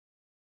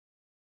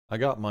I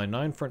got my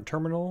 9-front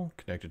terminal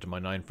connected to my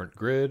 9-front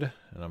grid,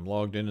 and I'm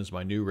logged in as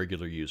my new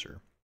regular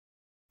user.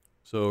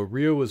 So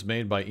Rio was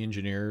made by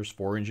engineers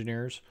for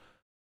engineers.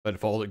 By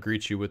default, it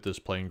greets you with this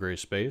plain gray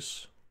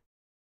space.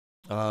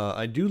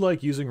 I do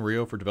like using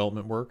Rio for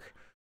development work.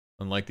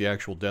 Unlike the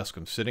actual desk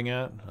I'm sitting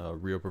at,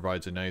 Rio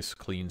provides a nice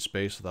clean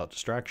space without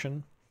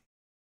distraction.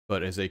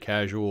 But as a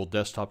casual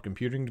desktop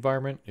computing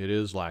environment, it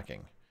is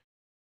lacking.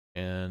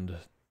 And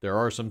there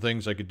are some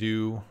things I could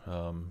do.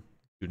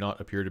 Do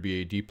not appear to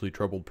be a deeply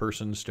troubled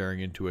person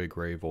staring into a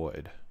gray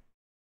void.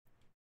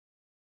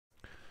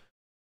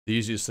 The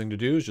easiest thing to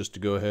do is just to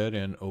go ahead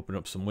and open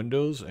up some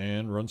windows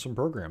and run some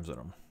programs in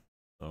them.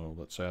 So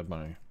let's add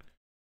my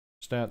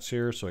stats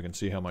here so I can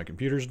see how my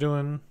computer's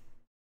doing.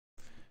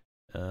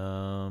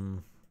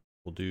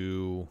 We'll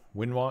do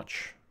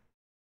WinWatch,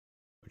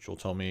 which will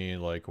tell me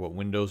like what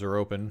windows are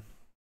open.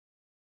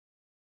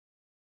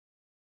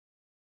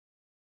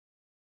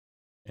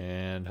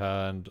 And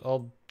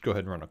I'll go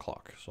ahead and run a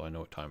clock so I know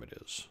what time it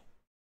is.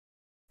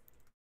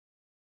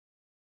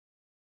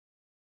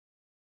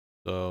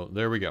 So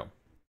there we go.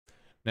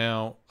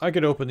 Now, I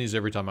could open these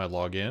every time I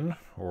log in,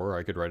 or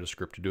I could write a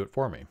script to do it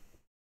for me.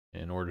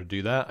 In order to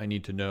do that, I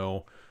need to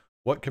know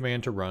what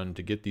command to run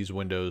to get these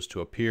windows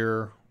to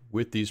appear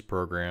with these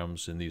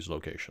programs in these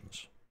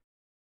locations.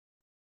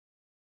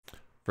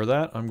 For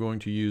that, I'm going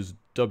to use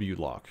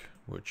wloc,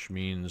 which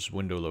means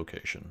window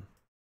location.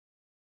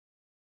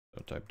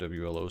 So type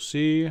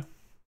wloc,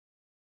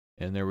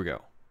 and there we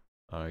go.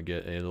 I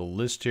get a little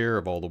list here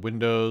of all the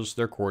windows,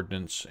 their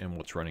coordinates, and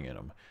what's running in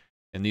them.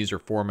 And these are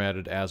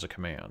formatted as a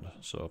command.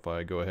 So if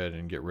I go ahead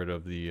and get rid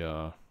of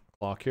the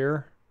clock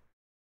here,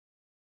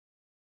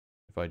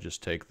 if I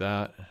just take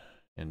that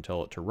and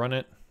tell it to run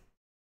it,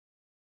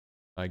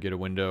 I get a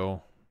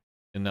window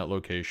in that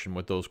location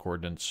with those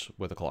coordinates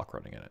with a clock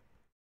running in it.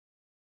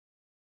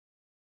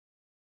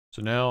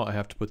 So now I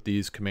have to put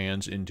these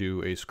commands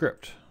into a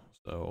script.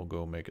 So I'll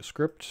go make a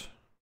script.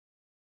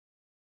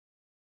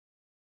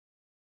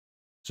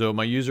 So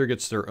my user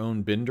gets their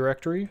own bin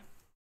directory.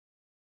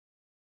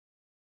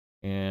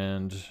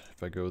 And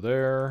if I go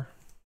there,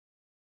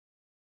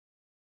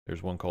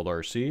 there's one called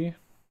RC.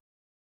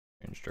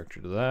 Change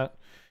directory to that.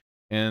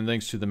 And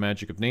thanks to the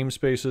magic of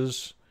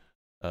namespaces,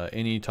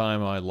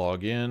 anytime I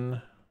log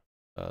in,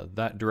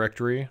 that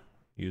directory,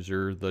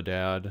 user the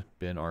dad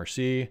bin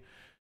RC,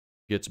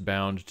 gets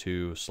bound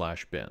to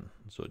 /bin.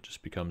 So it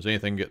just becomes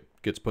anything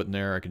gets put in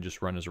there, I can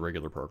just run as a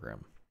regular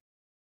program.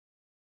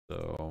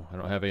 So I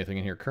don't have anything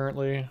in here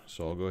currently,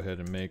 so I'll go ahead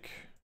and make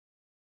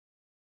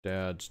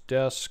dad's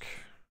desk.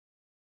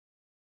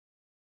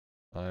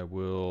 I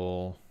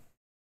will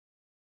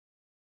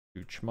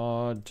do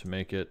chmod to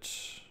make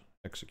it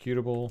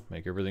executable,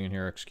 make everything in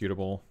here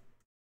executable.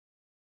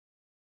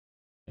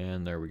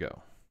 And there we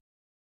go.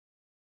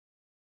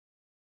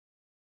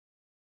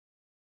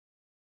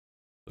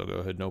 So go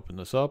ahead and open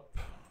this up.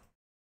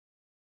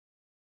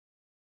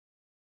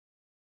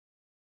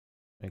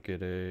 Make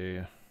it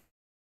a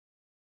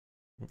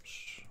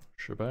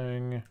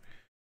shebang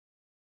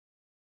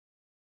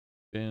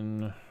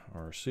bin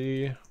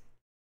RC.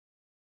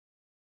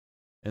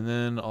 And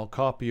then I'll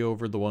copy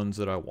over the ones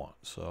that I want.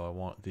 So I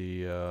want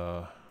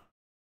the,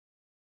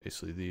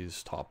 basically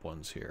these top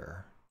ones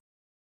here.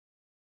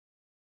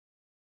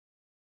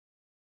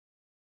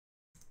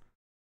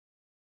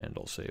 And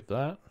I'll save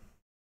that.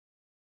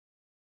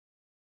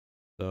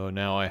 So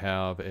now I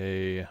have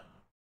a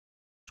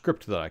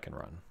script that I can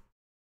run.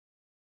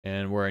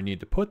 And where I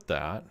need to put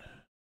that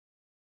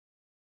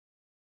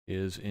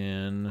is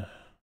in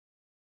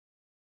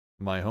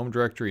my home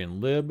directory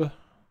in lib.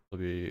 There'll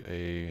be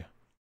a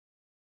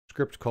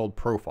script called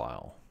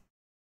profile.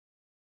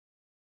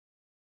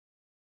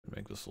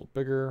 Make this a little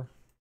bigger.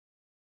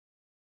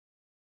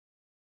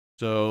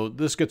 So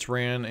this gets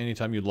ran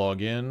anytime you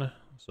log in.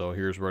 So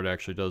here's where it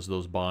actually does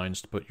those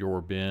binds to put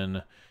your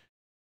bin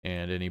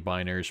and any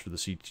binaries for the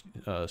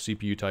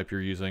CPU type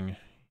you're using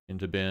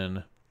into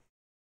bin.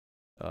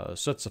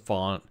 Sets the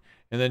font,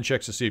 and then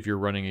checks to see if you're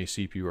running a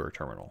CPU or a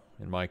terminal.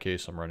 In my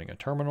case, I'm running a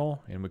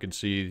terminal, and we can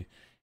see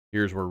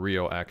here's where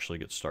Rio actually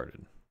gets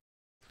started.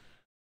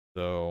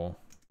 So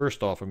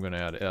first off, I'm going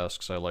to add S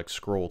because I like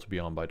scroll to be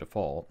on by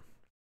default.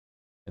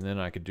 And then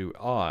I could do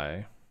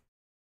I,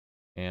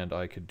 and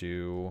I could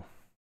do,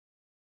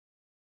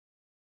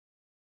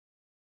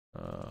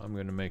 I'm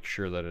going to make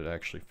sure that it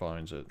actually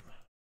finds it.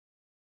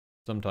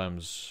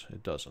 Sometimes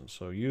it doesn't.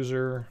 So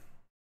user,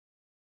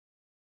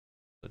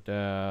 the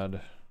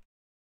dad,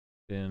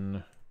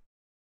 bin,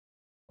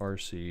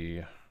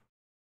 RC,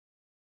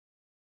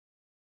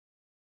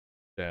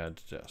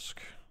 dad's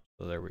desk.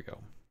 So there we go.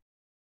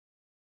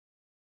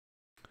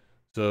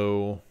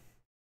 So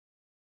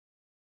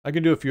I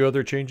can do a few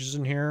other changes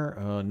in here.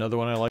 Another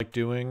one I like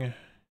doing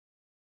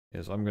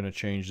is I'm going to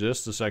change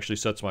this. This actually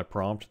sets my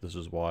prompt. This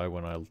is why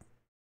when I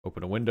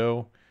open a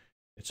window,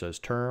 it says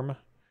term.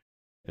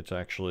 It's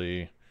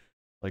actually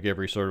like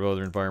every sort of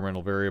other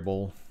environmental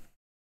variable.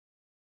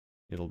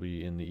 It'll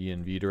be in the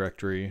env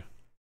directory.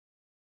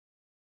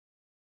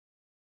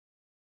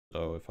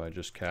 So if I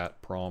just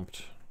cat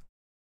prompt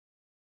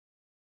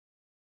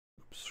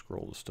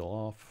scroll is still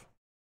off.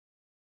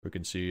 We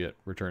can see it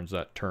returns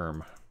that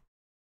term.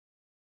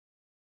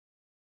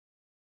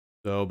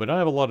 So, but I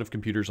have a lot of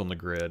computers on the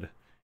grid.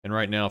 And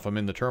right now, if I'm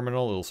in the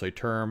terminal, it'll say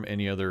term.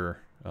 Any other,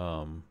 if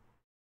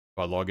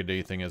I log into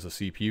anything as a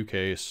CPU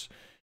case,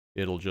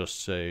 it'll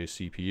just say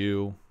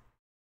CPU.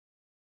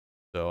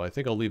 So I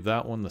think I'll leave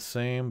that one the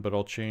same, but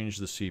I'll change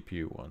the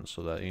CPU one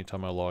so that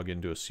anytime I log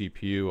into a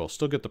CPU, I'll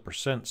still get the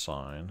 %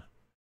 sign.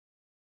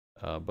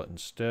 But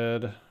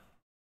instead,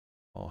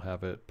 I'll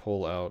have it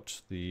pull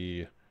out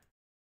the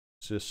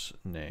sys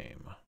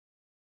name.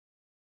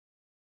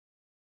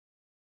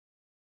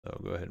 So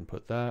I'll go ahead and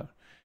put that.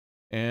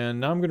 And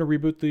now I'm going to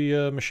reboot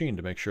the machine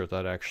to make sure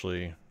that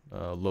actually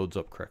loads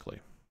up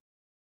correctly.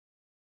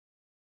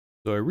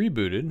 So I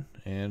rebooted,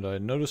 and I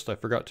noticed I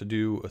forgot to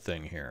do a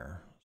thing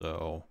here.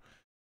 So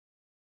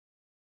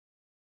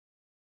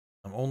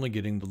I'm only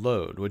getting the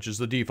load, which is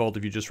the default.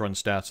 If you just run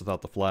stats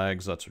without the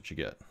flags, that's what you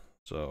get.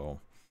 So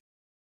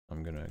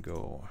I'm going to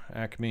go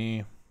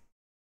Acme,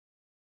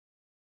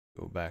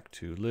 go back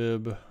to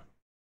lib,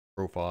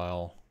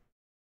 profile.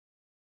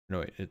 No,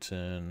 wait, it's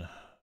in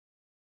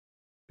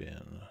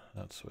bin.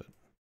 That's what.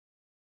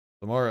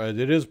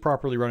 It is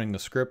properly running the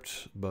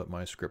script, but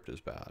my script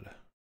is bad.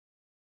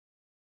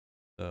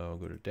 So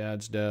go to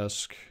dad's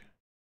desk.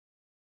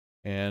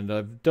 And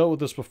I've dealt with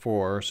this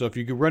before. So if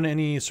you could run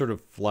any sort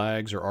of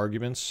flags or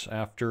arguments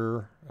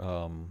after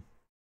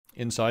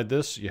inside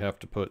this, you have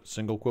to put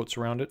single quotes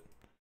around it.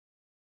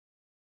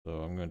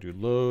 So I'm going to do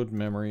load,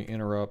 memory,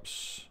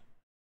 interrupts,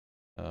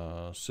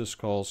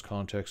 syscalls,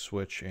 context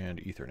switch, and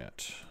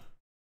Ethernet.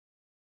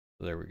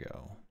 So there we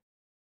go.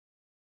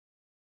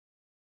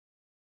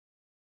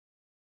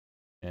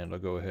 And I'll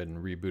go ahead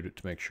and reboot it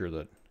to make sure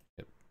that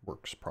it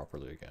works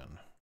properly again.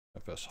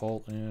 FS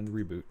halt and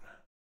reboot.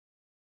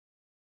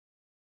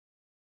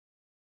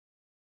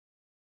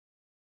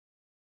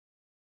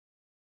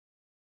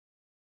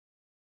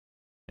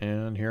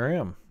 And here I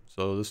am.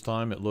 So this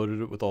time it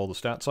loaded it with all the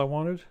stats I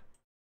wanted.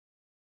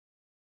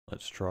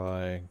 Let's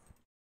try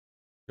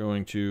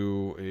going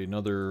to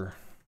another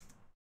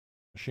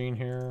machine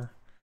here.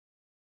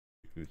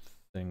 Do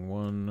thing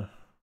 1.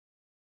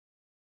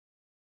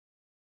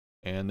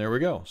 And there we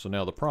go. So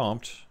now the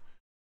prompt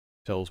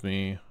tells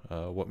me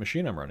what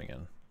machine I'm running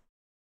in.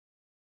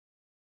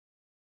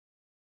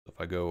 If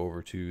I go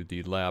over to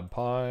the lab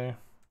Pi,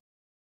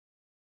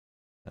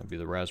 that'd be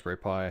the Raspberry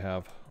Pi I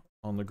have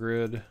on the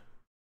grid.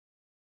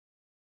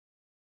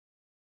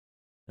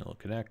 It'll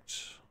connect.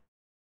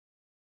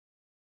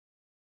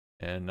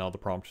 And now the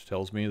prompt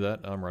tells me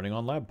that I'm running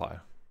on lab Pi.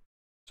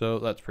 So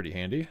that's pretty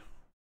handy.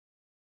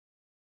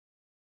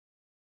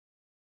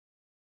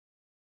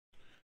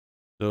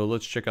 So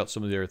let's check out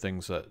some of the other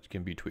things that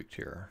can be tweaked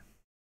here.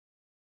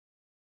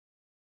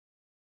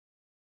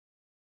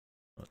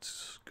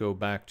 Let's go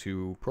back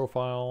to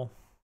profile.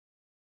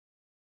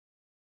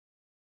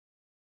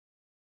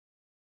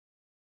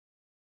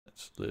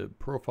 Let's lib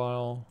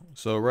profile.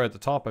 So right at the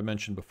top I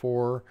mentioned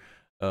before,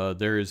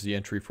 there is the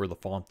entry for the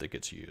font that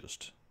gets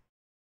used.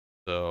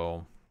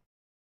 So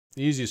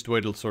the easiest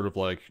way to sort of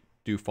like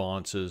do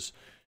fonts is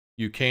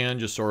you can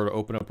just sort of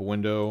open up a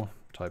window,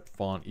 type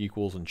font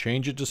equals and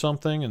change it to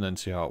something and then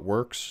see how it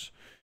works.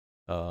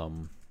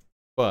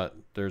 But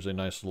there's a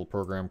nice little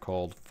program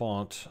called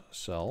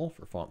fontsel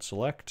for font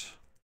select.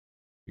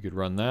 You could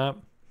run that.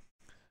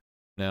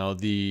 Now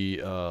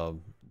the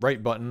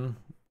right button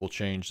will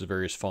change the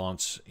various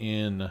fonts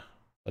in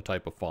a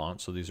type of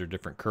font. So these are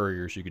different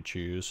couriers you could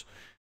choose.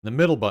 The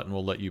middle button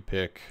will let you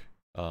pick,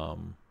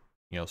 you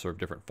know, sort of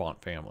different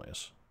font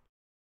families.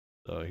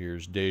 So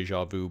here's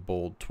Deja Vu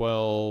Bold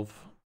 12,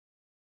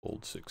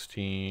 Bold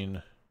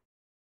 16,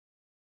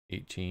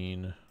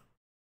 18.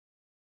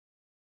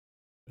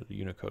 The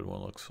Unicode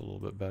one looks a little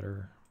bit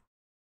better.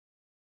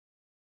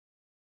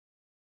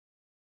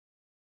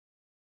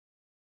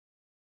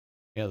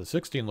 Yeah, the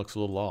 16 looks a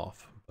little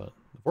off, but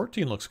the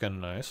 14 looks kind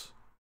of nice.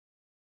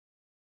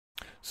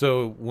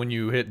 So when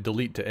you hit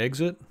delete to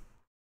exit,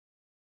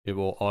 it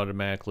will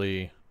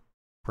automatically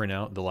print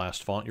out the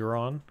last font you're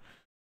on.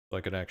 So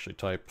I could actually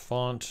type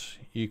font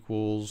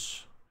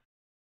equals,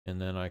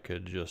 and then I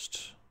could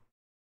just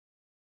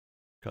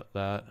cut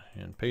that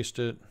and paste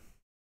it.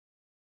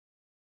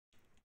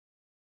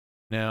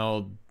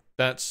 Now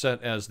that's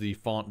set as the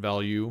font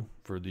value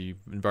for the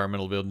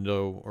environmental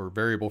window or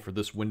variable for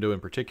this window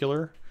in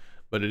particular,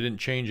 but it didn't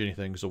change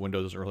anything because the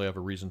window doesn't really have a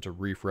reason to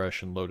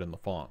refresh and load in the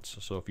fonts.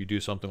 So if you do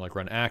something like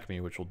run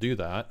Acme, which will do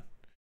that,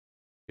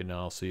 you can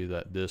now see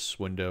that this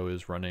window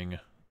is running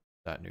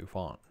that new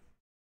font.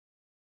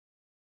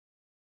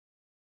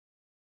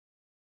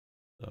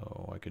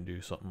 So I can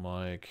do something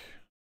like,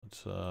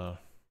 let's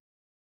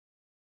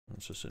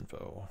just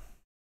info.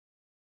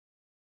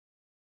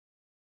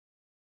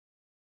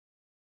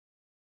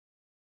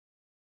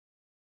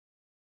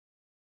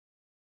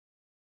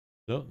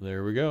 So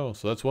there we go.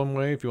 So that's one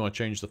way if you want to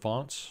change the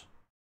fonts.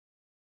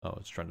 Oh,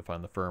 it's trying to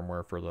find the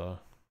firmware for the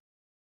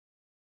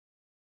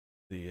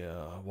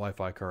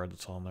Wi-Fi card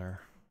that's on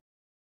there.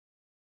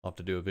 I'll have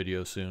to do a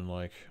video soon,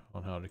 like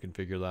on how to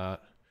configure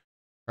that.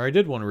 Or I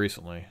did one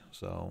recently,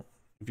 so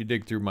if you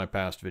dig through my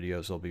past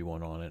videos, there'll be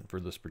one on it for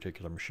this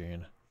particular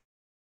machine.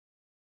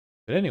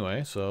 But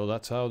anyway, so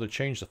that's how to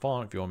change the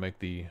font if you want to make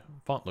the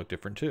font look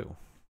different too.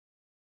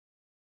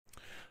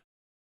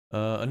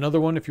 Another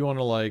one, if you want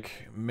to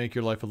like make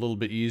your life a little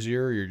bit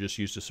easier, you're just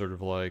used to sort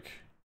of like,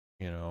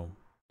 you know,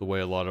 the way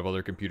a lot of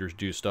other computers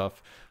do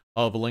stuff.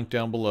 I'll have a link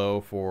down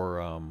below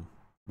for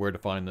where to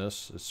find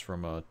this. It's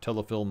from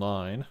Telefill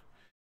 9,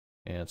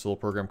 and it's a little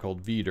program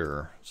called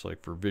vdir. It's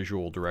like for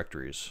visual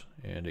directories,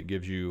 and it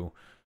gives you,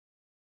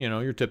 you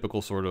know, your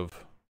typical sort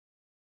of,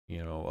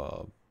 you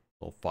know,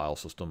 little file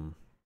system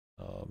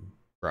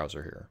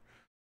browser here.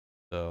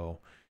 So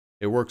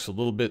it works a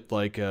little bit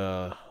like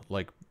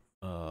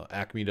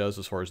Acme does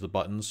as far as the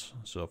buttons.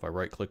 So if I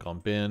right click on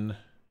bin,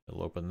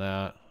 it'll open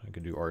that. I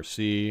can do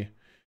RC,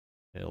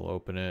 it'll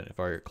open it. If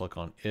I click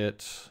on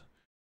it,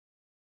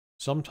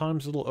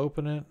 sometimes it'll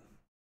open it.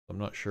 I'm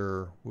not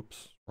sure.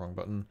 Whoops, wrong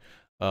button.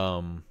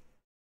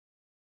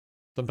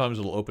 Sometimes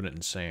it'll open it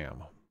in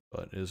SAM,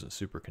 but it isn't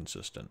super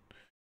consistent.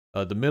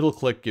 The middle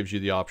click gives you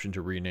the option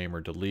to rename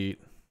or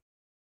delete.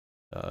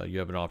 You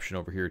have an option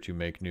over here to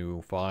make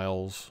new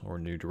files or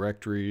new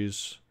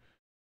directories.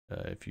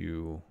 If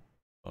you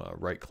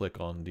right click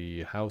on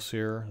the house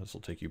here, this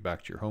will take you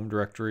back to your home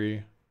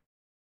directory.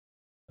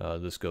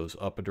 This goes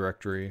up a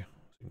directory,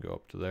 so you can go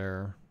up to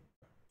there.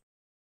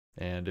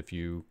 And if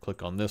you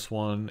click on this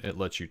one, it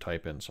lets you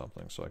type in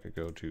something. So I could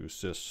go to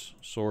sys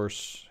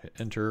source, hit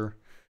enter,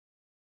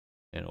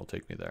 and it'll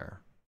take me there.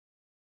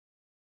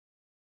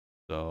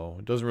 So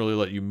it doesn't really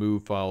let you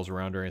move files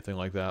around or anything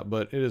like that,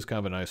 but it is kind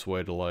of a nice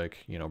way to, like,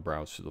 you know,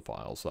 browse through the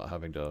files without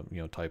having to,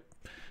 you know, type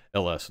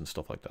ls and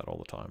stuff like that all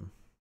the time.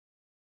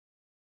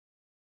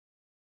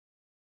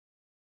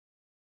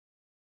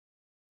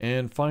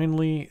 And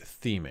finally,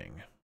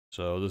 theming.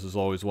 So this is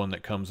always one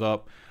that comes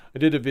up. I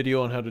did a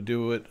video on how to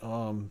do it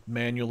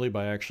manually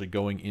by actually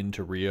going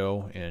into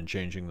Rio and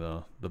changing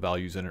the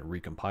values in it,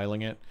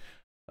 recompiling it.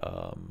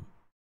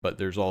 But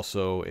there's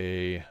also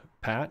a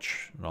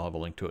patch, and I'll have a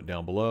link to it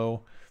down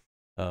below,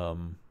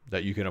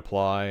 that you can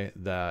apply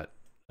that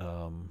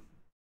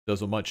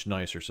does a much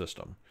nicer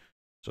system.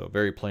 So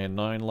very Plan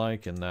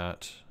 9-like in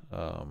that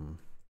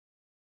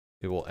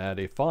it will add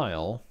a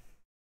file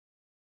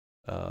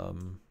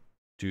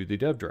to the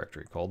dev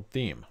directory called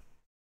theme.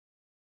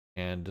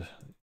 And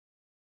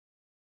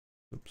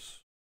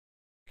oops,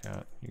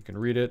 cat, you can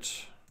read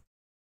it,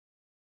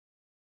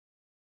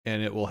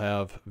 and it will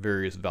have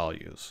various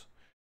values.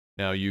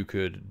 Now you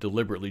could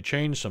deliberately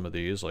change some of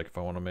these, like if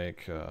I want to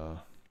make,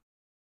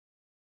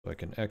 I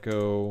can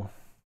echo,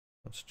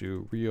 let's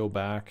do Rio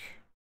back.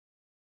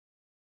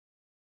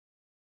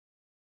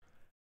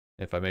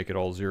 If I make it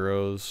all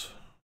zeros,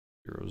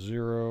 0,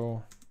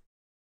 0,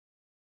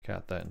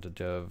 cat that into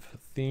dev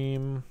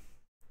theme.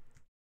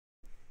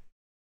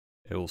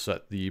 It will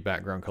set the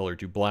background color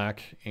to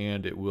black,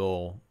 and it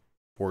will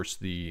force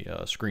the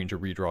screen to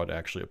redraw to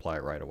actually apply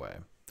it right away.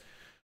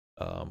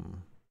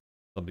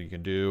 Something you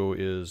can do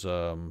is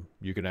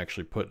you can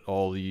actually put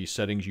all the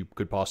settings you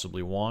could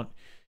possibly want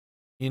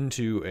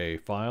into a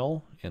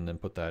file and then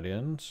put that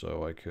in.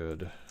 So I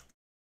could,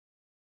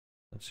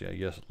 let's see, I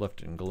guess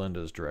left in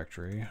Galinda's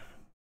directory.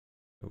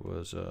 It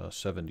was a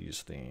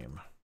 70s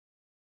theme.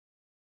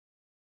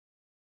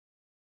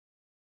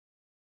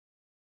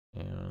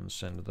 And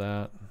send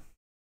that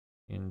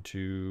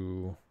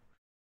into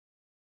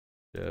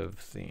dev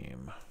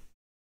theme.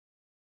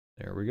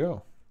 There we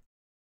go.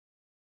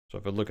 So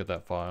if I look at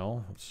that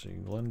file, let's see,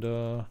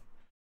 Glinda,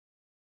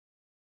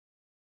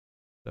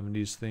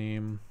 70s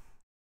theme,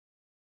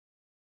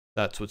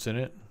 that's what's in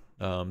it.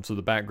 So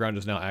the background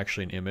is now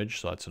actually an image,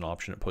 so that's an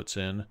option it puts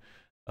in.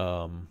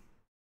 So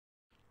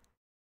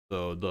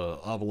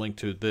I'll have a link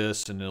to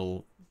this, and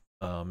it'll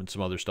and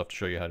some other stuff to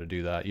show you how to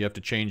do that. You have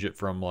to change it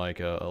from like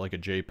a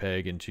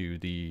JPEG into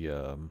the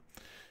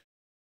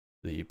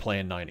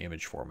Plan 9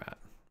 image format.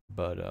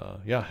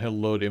 But yeah, it'll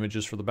load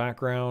images for the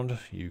background.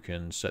 You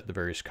can set the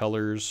various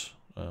colors,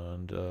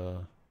 and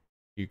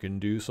you can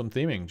do some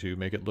theming to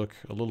make it look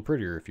a little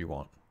prettier if you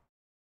want.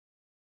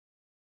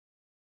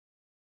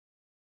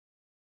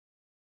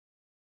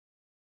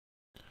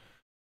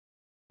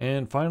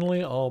 And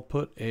finally, I'll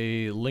put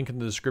a link in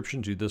the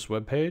description to this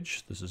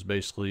webpage. This is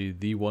basically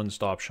the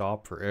one-stop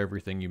shop for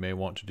everything you may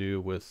want to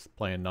do with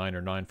Plan 9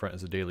 or 9 front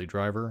as a daily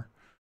driver.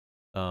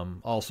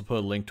 I'll also put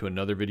a link to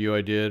another video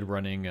I did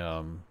running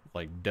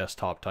like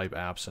desktop type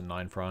apps in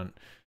 9 front,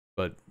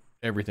 but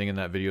everything in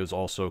that video is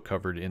also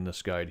covered in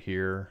this guide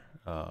here.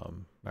 Matter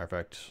of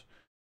fact,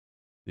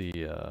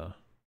 the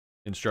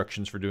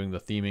instructions for doing the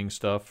theming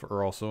stuff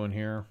are also in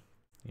here.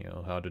 You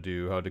know, how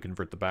to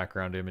convert the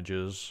background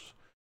images.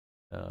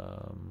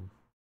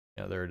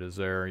 Yeah, there it is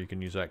there. You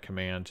can use that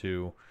command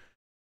to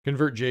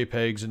convert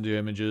JPEGs into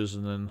images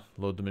and then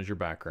load them as your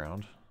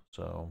background.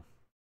 So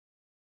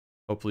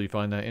hopefully you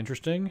find that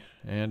interesting,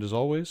 and as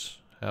always,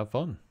 have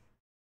fun.